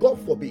 or God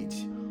forbid.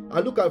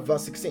 And look at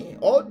verse 16.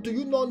 Or do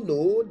you not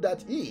know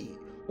that he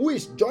who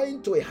is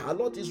joined to a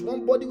harlot is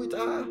one body with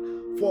her?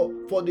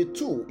 For the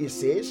two, it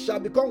says, shall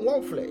become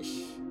one flesh.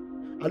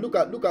 And look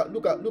at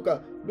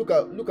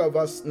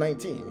verse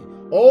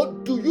 19. Or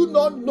do you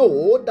not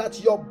know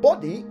that your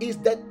body is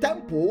the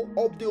temple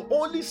of the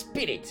Holy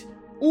Spirit,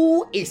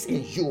 who is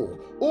in you,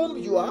 whom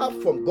you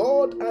have from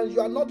God, and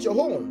you are not your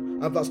own?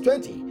 And verse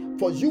 20,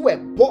 for you were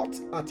bought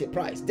at a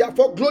price.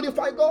 Therefore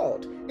glorify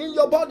God in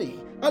your body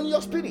and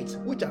your spirit,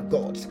 which are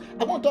God's.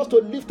 I want us to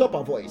lift up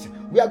our voice.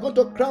 We are going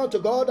to cry to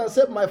God and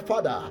say, my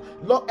Father,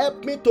 Lord,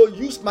 help me to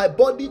use my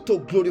body to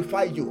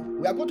glorify you.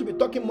 We are going to be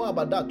talking more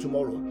about that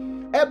tomorrow.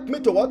 Help me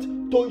to what?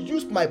 To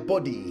use my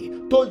body,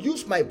 to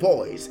use my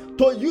voice,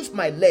 to use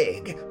my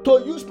leg,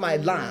 to use my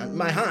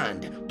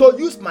hand, to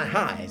use my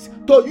eyes,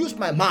 to use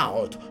my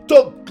mouth,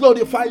 to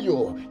glorify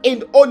you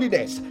in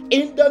holiness.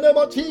 In the name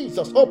of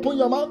Jesus, open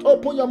your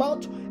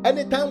mouth.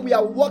 Anytime we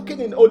are walking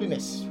in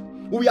holiness,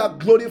 we are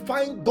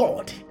glorifying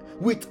God.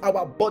 with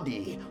our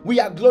body. We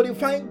are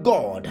glorifying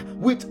God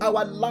with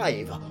our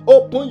life.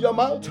 Open your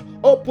mouth,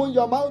 open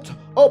your mouth,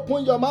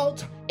 open your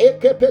mouth. In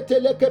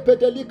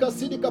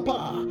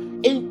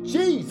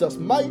Jesus'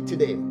 mighty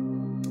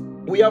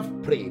name, we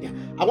have prayed.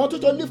 I want you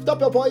to lift up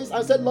your voice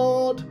and say,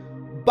 Lord,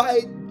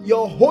 by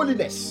your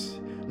holiness,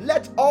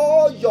 let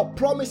all your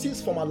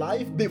promises for my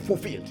life be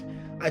fulfilled.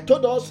 I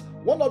told us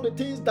one of the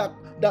things that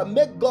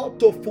make God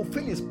to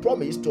fulfill his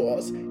promise to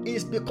us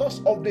is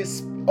because of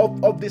this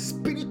of the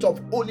spirit of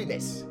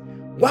holiness.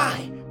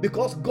 Why?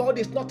 Because God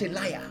is not a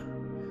liar.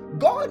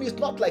 God is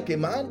not like a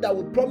man that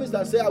will promise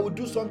and say, I will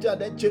do something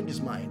and then change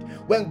his mind.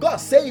 When God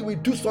says he will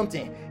do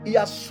something, he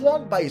has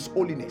sworn by his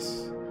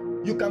holiness.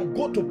 You can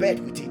go to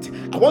bed with it.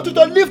 I want you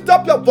to lift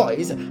up your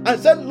voice and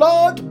say,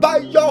 Lord, by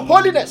your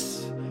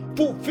holiness,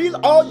 fulfill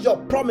all your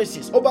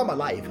promises over my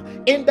life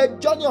in the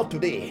journey of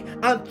today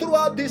and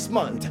throughout this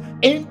month.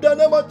 In the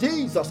name of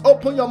Jesus,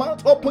 open your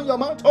mouth, open your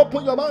mouth,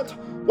 open your mouth.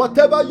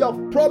 Whatever you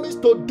have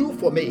promised to do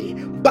for me,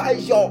 by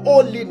your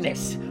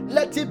holiness,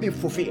 let it be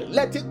fulfilled.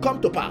 Let it come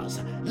to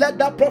pass. Let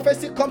that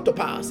prophecy come to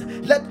pass.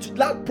 Let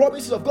that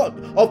promises of God,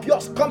 of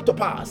yours, come to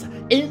pass.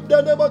 In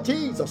the name of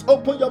Jesus,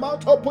 open your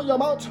mouth, open your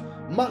mouth.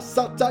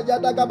 Masata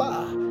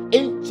Yadagaba.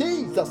 In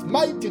Jesus'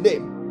 mighty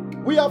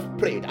name, we have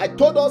prayed. I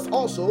told us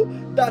also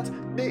that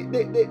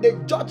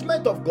the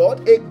judgment of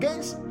God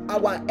against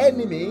our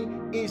enemy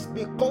is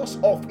because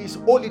of his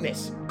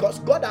holiness. Because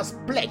God has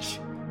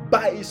pledged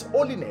by his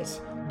holiness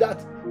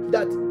that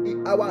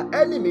our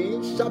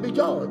enemy shall be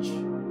judged.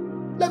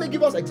 Let me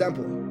give us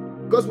example,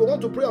 because we want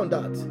to pray on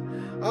that.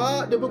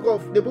 The book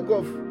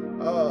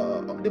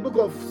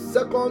of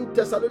 2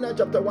 Thessalonians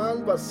chapter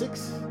 1 verse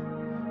 6.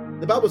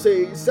 The Bible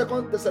says,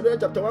 2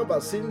 Thessalonians chapter 1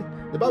 verse 6,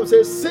 the Bible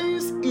says,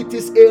 since it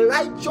is a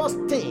righteous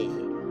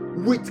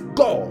thing with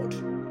God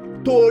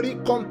to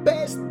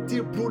recompense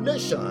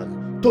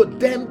tribulation to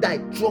them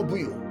that trouble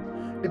you.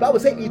 The Bible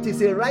says it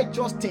is a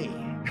righteous thing.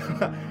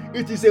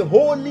 It is a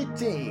holy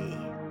thing.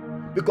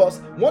 Because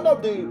one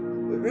of the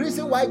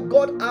reasons why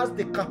God has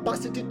the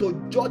capacity to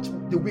judge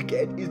the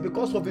wicked is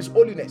because of his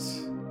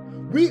holiness.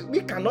 We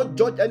cannot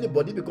judge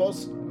anybody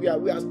because we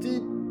are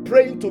still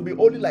praying to be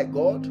holy like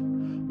God.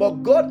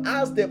 But God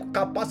has the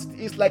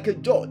capacity. It's like a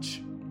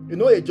judge. You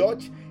know, a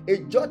judge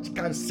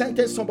can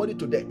sentence somebody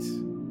to death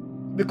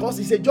because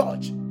he's a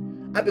judge.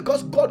 And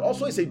because God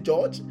also is a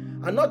judge,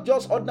 and not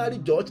just ordinary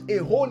judge, a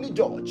holy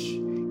judge,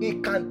 he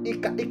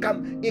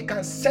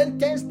can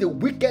sentence the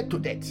wicked to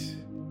death.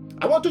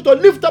 I want you to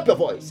lift up your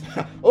voice.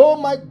 Oh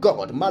my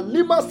God,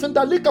 Malima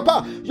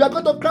Sindalikapa, you are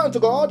going to cry to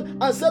God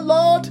and say,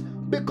 Lord,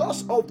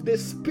 because of the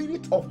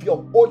spirit of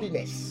your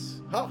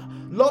holiness,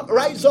 Lord,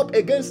 rise up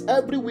against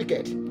every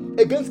wicked,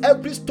 against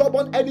every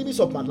stubborn enemies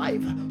of my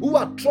life who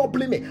are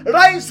troubling me.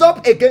 Rise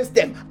up against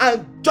them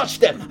and judge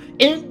them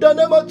in the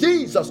name of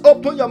Jesus.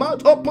 Open your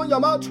mouth, open your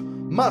mouth.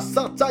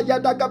 Masata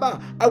Yadagaba.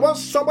 I want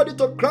somebody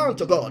to cry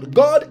to God.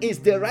 God is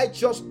the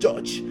righteous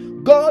judge.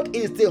 God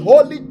is the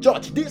holy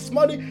judge. This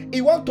morning,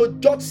 he wants to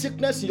judge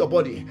sickness in your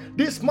body.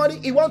 This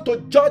morning, he wants to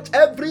judge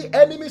every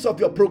enemies of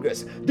your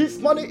progress. This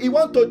morning, he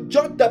wants to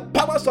judge the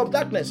powers of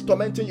darkness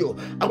tormenting you.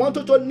 I want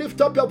you to lift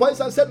up your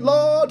voice and say,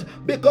 Lord,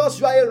 because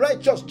you are a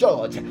righteous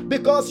judge,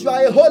 because you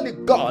are a holy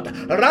God,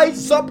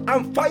 rise up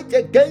and fight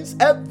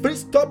against every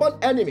stubborn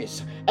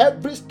enemies,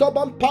 every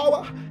stubborn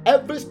power,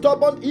 every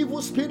stubborn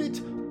evil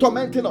spirit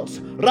tormenting us.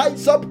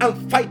 Rise up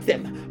and fight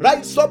them.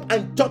 Rise up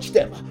and judge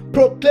them.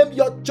 Proclaim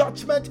your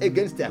judgment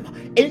against them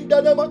in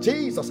the name of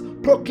Jesus.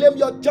 Proclaim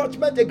your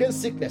judgment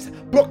against sickness.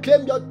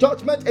 Proclaim your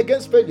judgment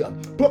against failure.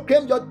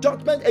 Proclaim your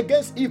judgment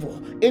against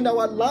evil in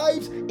our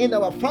lives, in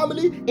our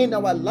family, in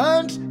our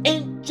lands,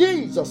 in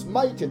Jesus'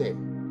 mighty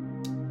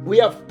name. We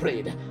have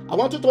prayed. I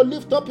want you to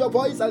lift up your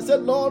voice and say,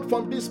 Lord,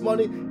 from this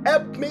morning,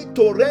 help me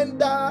to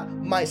render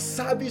my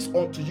service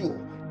unto you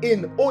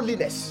in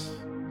holiness.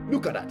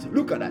 Look at that.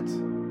 Look at that.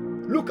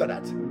 Look at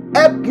that.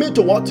 Help me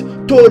to what?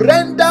 To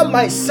render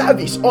my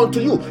service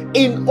unto you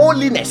in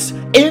holiness.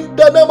 In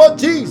the name of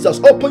Jesus.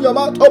 Open your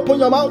mouth. Open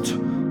your mouth.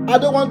 I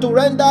don't want to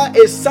render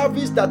a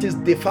service that is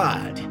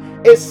defiled,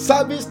 a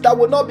service that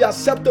will not be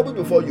acceptable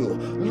before you.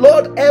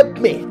 Lord, help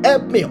me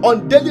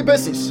on daily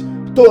basis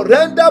to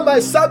render my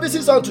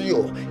services unto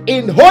you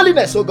in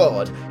holiness, oh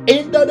God.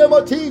 In the name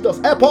of Jesus,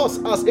 help us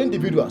as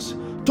individuals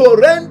to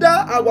render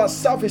our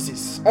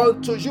services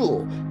unto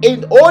you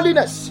in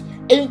holiness.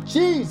 In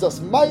Jesus'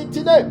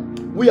 mighty name,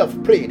 we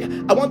have prayed.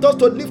 I want us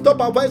to lift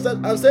up our voice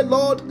and say,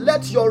 Lord,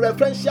 let your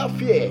reverential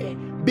fear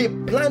be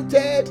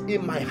planted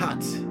in my heart.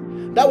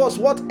 That was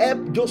what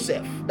helped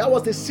Joseph. That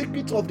was the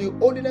secret of the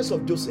holiness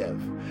of Joseph.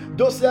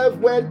 Joseph,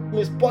 when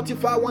Miss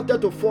Potiphar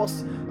wanted to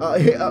force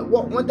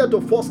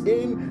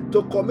him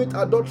to commit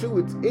adultery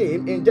with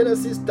him, in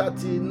Genesis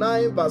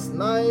 39 verse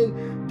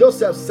 9,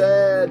 Joseph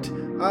said,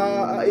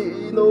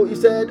 he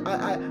said,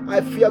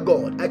 I fear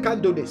God. I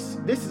can't do this.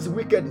 This is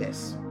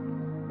wickedness.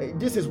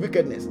 This is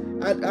wickedness.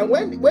 And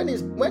when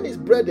his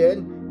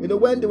brethren,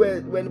 when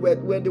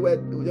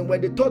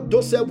they thought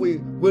Joseph will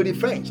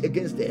revenge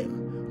against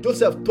them,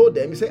 Joseph told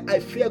them, he said, I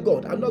fear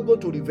God. I'm not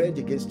going to revenge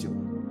against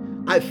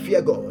you. I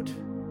fear God.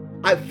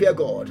 I fear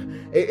God.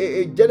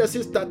 In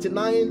Genesis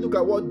 39, look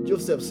at what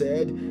Joseph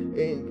said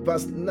in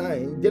verse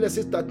 9.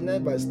 Genesis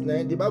 39 verse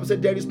 9, the Bible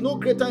said, there is no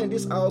greater in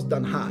this house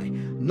than I,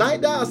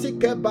 neither has he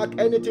kept back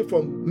anything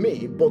from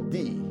me but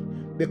thee,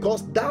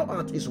 because thou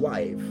art his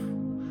wife.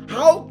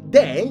 How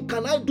then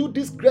can I do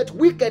this great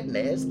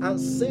wickedness and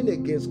sin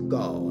against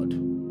God?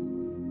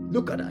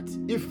 Look at that.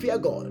 You fear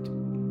God.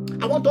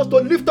 I want us to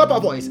lift up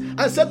our voice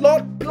and say,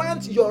 Lord,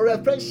 plant your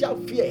reverential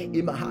fear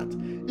in my heart.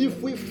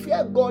 If we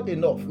fear God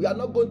enough, we are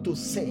not going to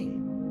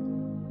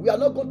sin. We are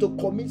not going to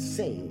commit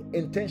sin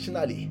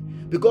intentionally,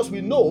 because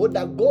we know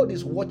that God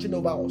is watching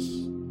over us.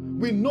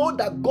 We know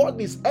that God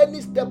is,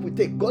 any step we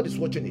take, God is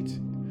watching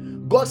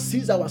it. God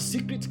sees our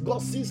secret.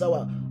 God sees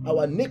our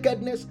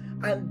nakedness,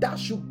 and that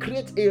should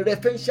create a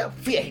reverential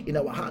fear in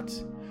our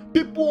hearts.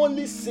 People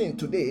only sin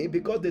today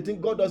because they think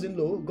God doesn't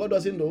know. God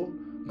doesn't know.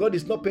 God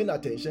is not paying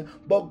attention,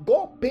 but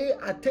God pays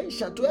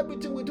attention to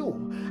everything we do.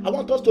 I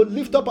want us to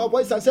lift up our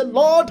voice and say,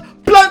 Lord,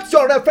 plant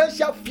your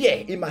reverential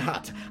fear in my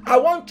heart. I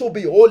want to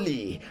be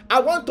holy.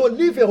 I want to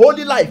live a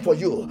holy life for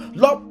you.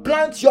 Lord,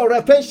 plant your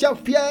reverential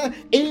fear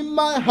in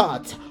my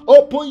heart.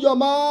 Open your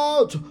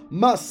mouth.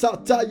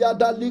 Masata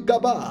yada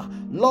ligaba.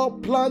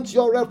 Lord, plant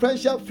your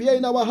reverential fear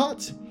in our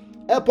heart.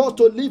 Help us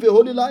to live a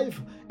holy life.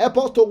 Help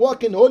us to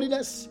walk in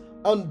holiness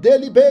on a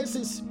daily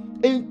basis.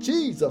 In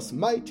Jesus'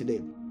 mighty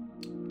name.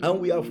 And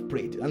we have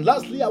prayed. And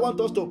lastly, I want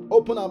us to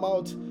open our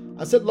mouth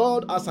and say,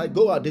 Lord, as I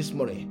go out this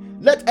morning,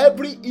 let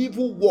every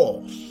evil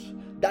walls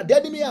that the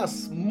enemy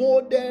has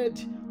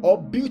molded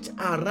or built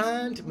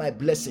around my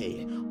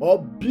blessing, or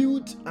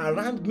built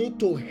around me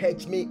to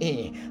hedge me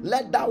in,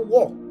 let that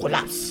wall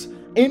collapse.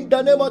 In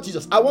the name of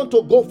Jesus, I want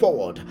to go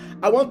forward.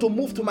 I want to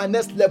move to my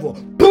next level.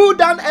 Pull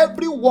down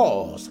every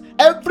walls,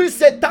 every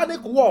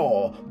satanic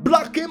wall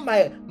blocking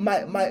my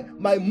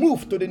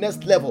move to the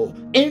next level.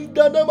 In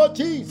the name of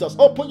Jesus,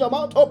 open your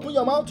mouth, open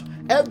your mouth.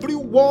 Every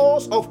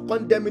walls of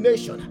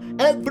condemnation,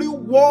 every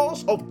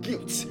walls of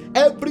guilt,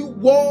 every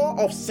wall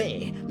of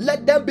sin,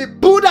 let them be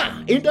pulled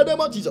down in the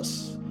name of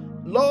Jesus.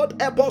 Lord,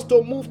 help us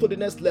to move to the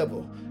next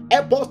level.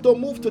 Help us to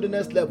move to the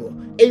next level.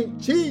 In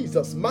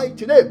Jesus'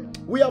 mighty name,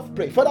 we have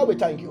prayed. Father, we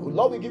thank you.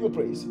 Lord, we give you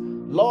praise.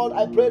 Lord,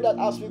 I pray that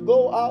as we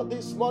go out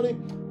this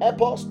morning,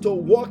 help us to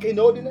walk in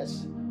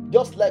holiness.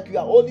 Just like you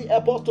are holy,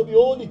 help us to be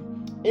holy.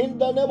 In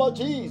the name of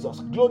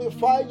Jesus,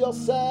 glorify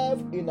yourself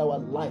in our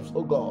lives,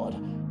 oh God.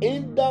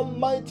 In the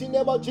mighty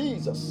name of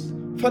Jesus.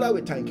 Father,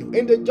 we thank you.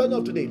 In the journey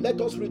of today, let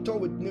us return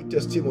with new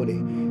testimony.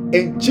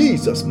 In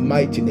Jesus'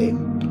 mighty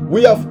name,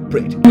 we have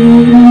prayed.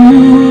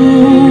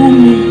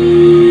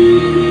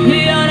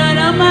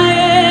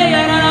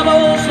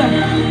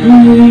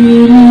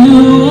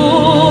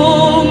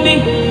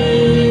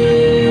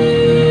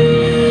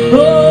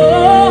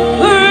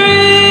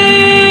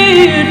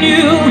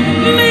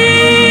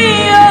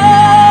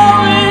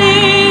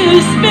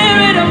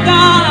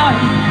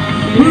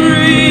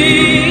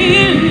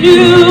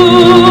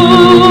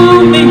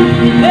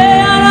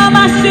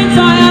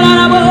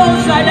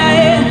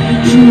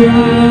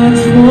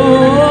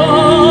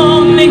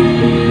 Transform me.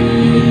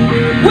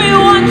 We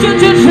want you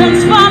to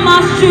transform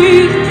us,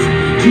 Jesus.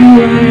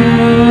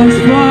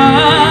 Transform